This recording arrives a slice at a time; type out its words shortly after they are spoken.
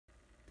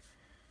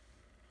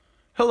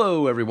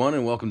Hello everyone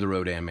and welcome to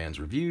Rodan Man's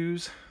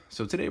Reviews.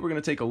 So today we're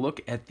going to take a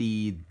look at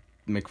the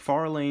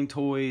McFarlane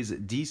Toys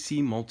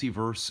DC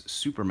Multiverse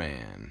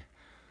Superman.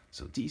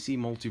 So DC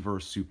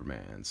Multiverse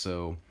Superman.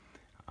 So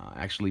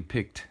I actually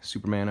picked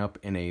Superman up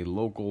in a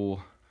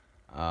local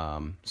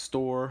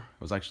store.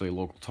 It was actually a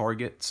local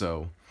Target,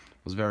 so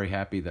I was very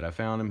happy that I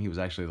found him. He was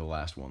actually the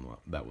last one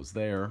that was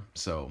there.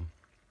 So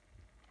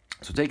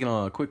taking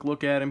a quick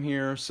look at him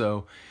here.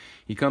 So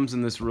he comes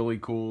in this really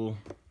cool,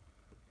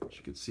 as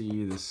you can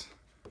see, this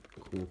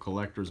cool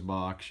collector's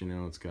box. You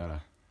know, it's got a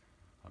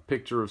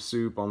picture of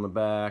Soup on the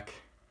back,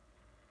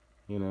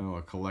 you know,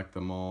 a collect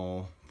them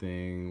all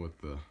thing with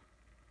the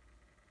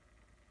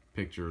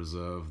pictures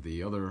of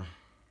the other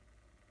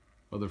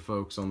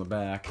folks on the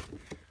back.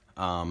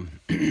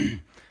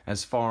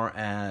 As far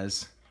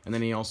as, and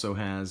then he also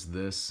has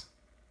this,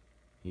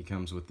 he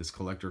comes with this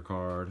collector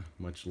card,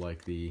 much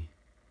like the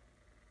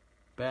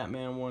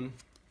Batman one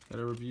that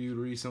I reviewed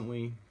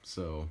recently.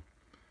 So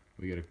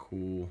we get a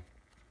cool,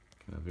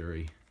 kind of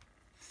very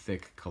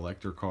thick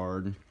collector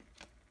card.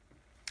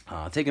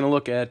 Taking a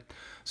look at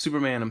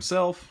Superman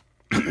himself.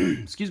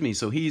 Excuse me.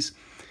 So he's,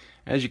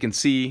 as you can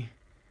see,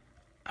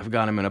 I've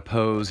got him in a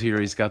pose here.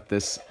 He's got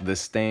this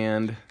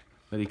stand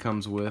that he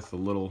comes with, a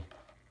little,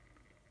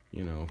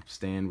 you know,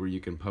 stand where you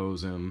can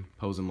pose him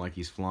like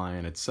he's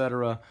flying,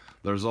 etc.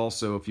 There's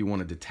also, if you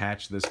want to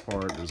detach this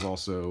part, there's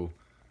also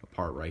a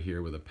part right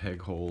here with a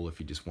peg hole if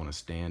you just want to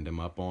stand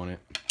him up on it.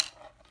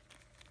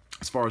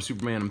 As far as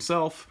Superman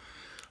himself,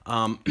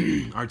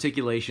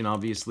 articulation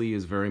obviously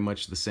is very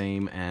much the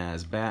same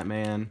as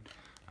Batman.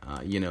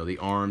 You know, the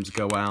arms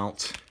go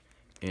out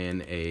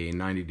in a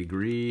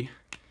 90-degree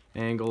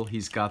angle.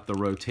 He's got the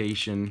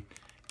rotation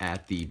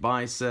at the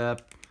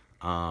bicep.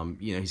 You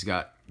know, he's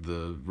got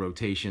the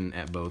rotation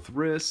at both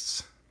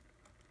wrists.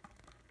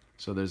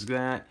 So there's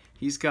that.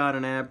 He's got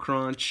an ab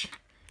crunch.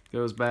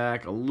 Goes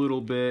back a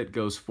little bit,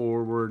 goes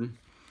forward.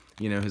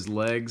 You know, his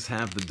legs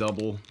have the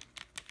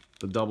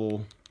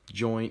double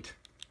joint.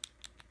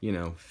 You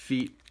know,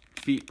 feet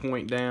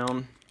point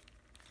down.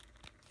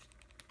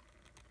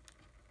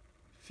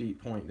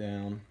 Feet point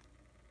down.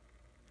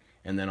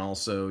 And then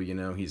also, you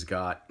know, he's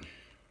got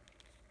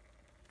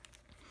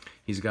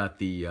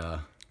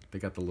the they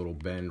got the little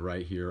bend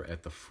right here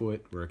at the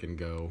foot where it can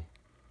go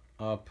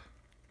up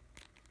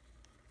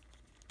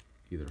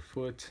either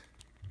foot.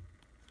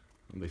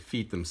 The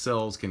feet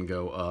themselves can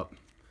go up,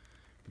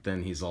 but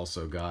then he's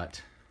also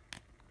got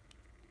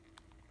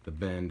the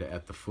bend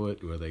at the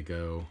foot where they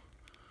go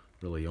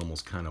really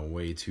almost kind of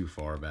way too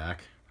far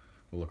back.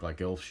 Will look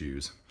like elf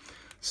shoes.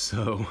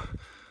 So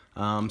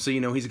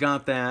you know, he's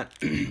got that.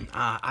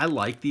 I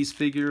like these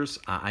figures.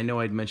 I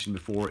know I'd mentioned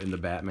before in the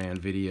Batman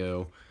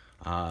video,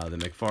 the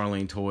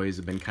McFarlane toys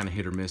have been kind of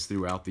hit or miss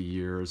throughout the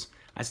years.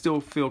 I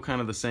still feel kind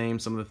of the same.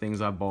 Some of the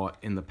things I bought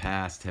in the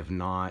past have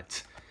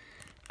not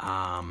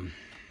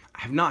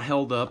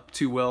held up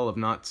too well, have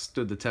not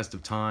stood the test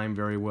of time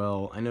very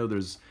well. I know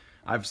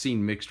I've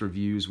seen mixed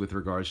reviews with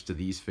regards to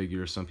these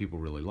figures. Some people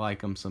really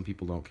like them, some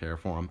people don't care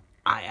for them.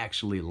 I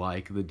actually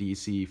like the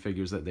DC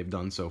figures that they've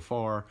done so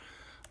far,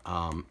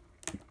 or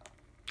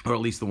at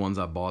least the ones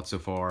I've bought so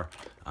far.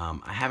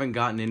 I haven't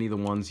gotten any of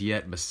the ones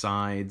yet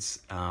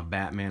besides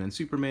Batman and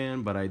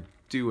Superman, but I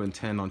do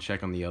intend on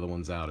checking the other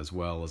ones out as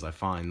well as I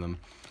find them.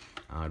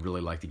 I'd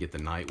really like to get the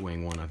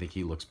Nightwing one. I think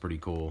he looks pretty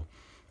cool.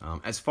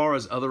 As far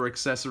as other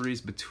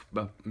accessories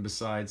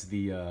besides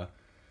the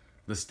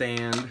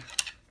stand,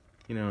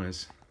 you know,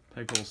 his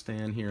peg hole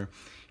stand here,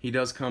 he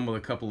does come with a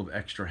couple of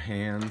extra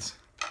hands.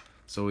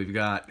 So we've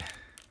got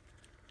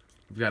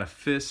a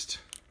fist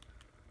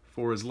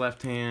for his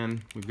left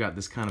hand. We've got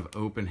this kind of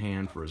open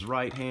hand for his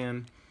right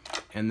hand,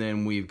 and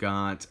then we've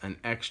got an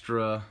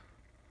extra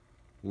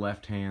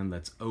left hand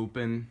that's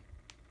open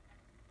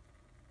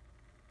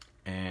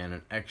and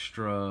an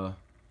extra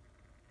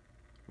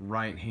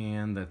right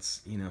hand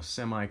that's, you know,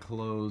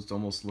 semi-closed.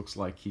 Almost looks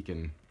like he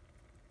can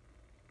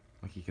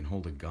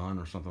hold a gun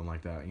or something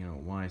like that. You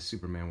know, why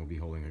Superman would be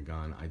holding a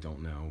gun, I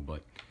don't know,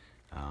 but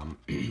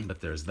but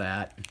there's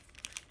that.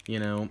 You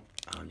know,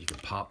 you can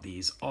pop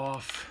these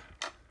off,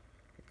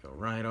 go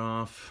right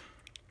off,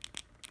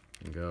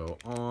 and go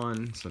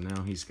on. So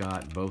now he's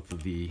got both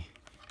of the,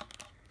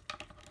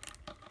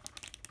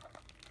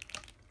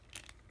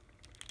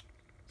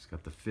 he's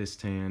got the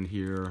fist hand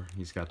here.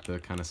 He's got the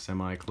kind of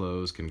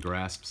semi-closed, can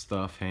grasp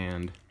stuff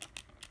hand.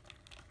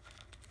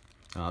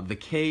 The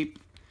cape,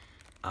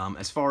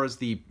 as far as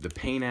the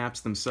paint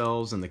apps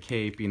themselves and the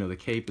cape, you know, the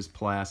cape is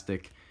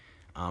plastic.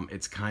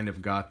 It's kind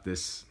of got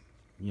this,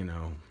 you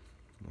know,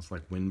 almost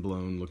like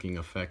windblown looking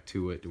effect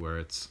to it, where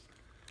it's,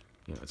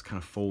 you know, it's kind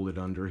of folded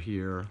under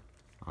here.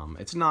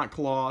 It's not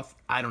cloth.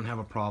 I don't have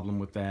a problem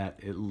with that.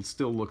 It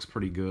still looks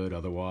pretty good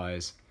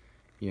otherwise,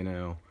 you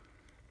know.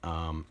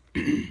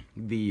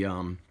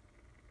 The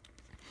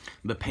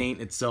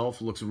paint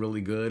itself looks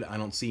really good. I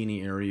don't see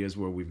any areas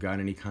where we've got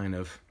any kind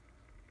of,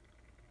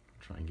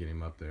 try and get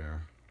him up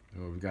there,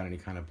 where we've got any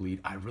kind of bleed.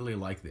 I really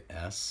like the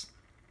S.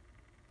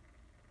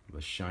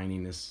 The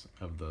shininess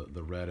of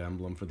the red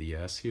emblem for the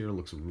S here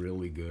looks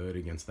really good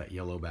against that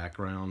yellow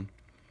background.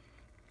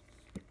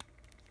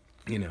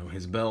 You know,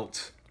 his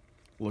belt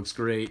looks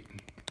great.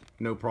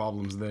 No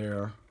problems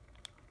there.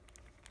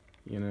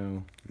 You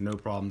know, no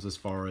problems as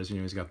far as, you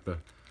know, he's got the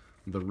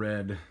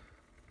red,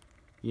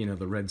 you know,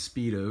 the red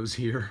Speedos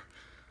here.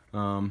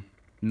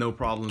 No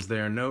problems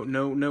there.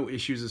 No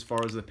issues as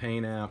far as the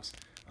paint apps.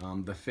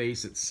 The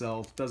face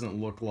itself doesn't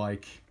look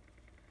like,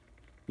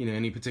 you know,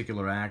 any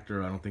particular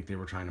actor. I don't think they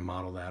were trying to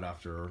model that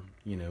after,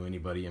 you know,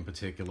 anybody in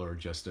particular,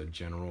 just a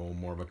general,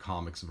 more of a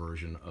comics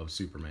version of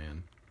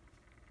Superman.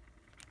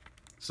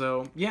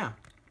 So, yeah.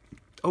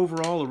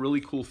 Overall, a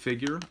really cool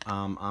figure.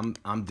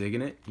 I'm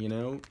digging it, you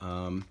know.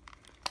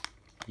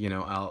 You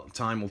know,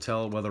 time will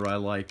tell whether I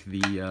like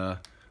the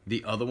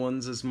other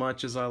ones as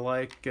much as I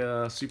like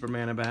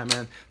Superman and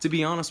Batman. To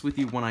be honest with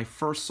you, when I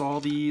first saw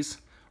these,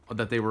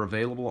 that they were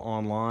available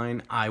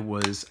online, I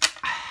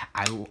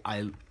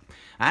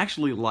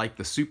actually liked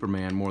the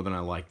Superman more than I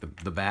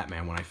liked the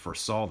Batman when I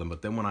first saw them.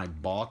 But then when I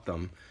bought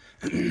them,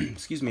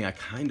 excuse me, I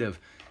kind of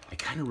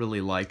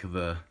really like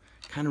the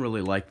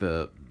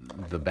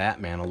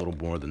Batman a little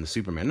more than the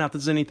Superman. Not that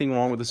there's anything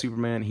wrong with the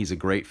Superman. He's a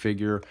great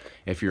figure.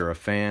 If you're a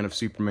fan of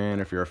Superman,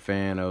 if you're a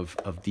fan of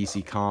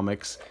DC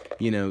Comics,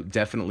 you know,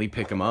 definitely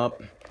pick him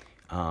up.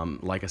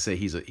 Like I say,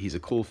 he's a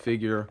cool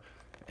figure,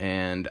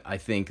 and I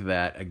think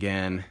that,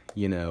 again,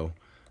 you know,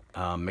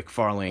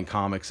 McFarlane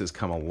Comics has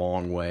come a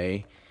long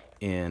way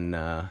in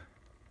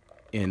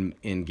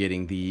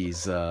getting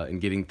these in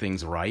getting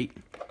things right.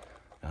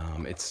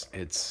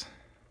 It's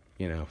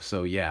you know,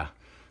 so yeah.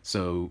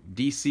 So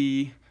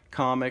DC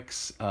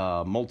Comics,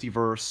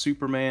 Multiverse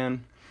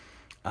Superman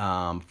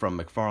from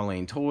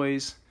McFarlane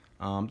Toys,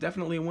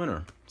 definitely a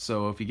winner.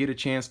 So if you get a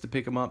chance to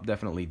pick them up,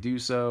 definitely do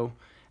so.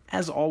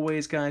 As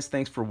always, guys,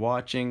 thanks for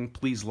watching.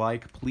 Please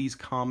like, please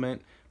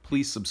comment,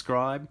 please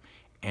subscribe,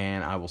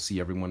 and I will see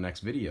everyone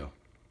next video.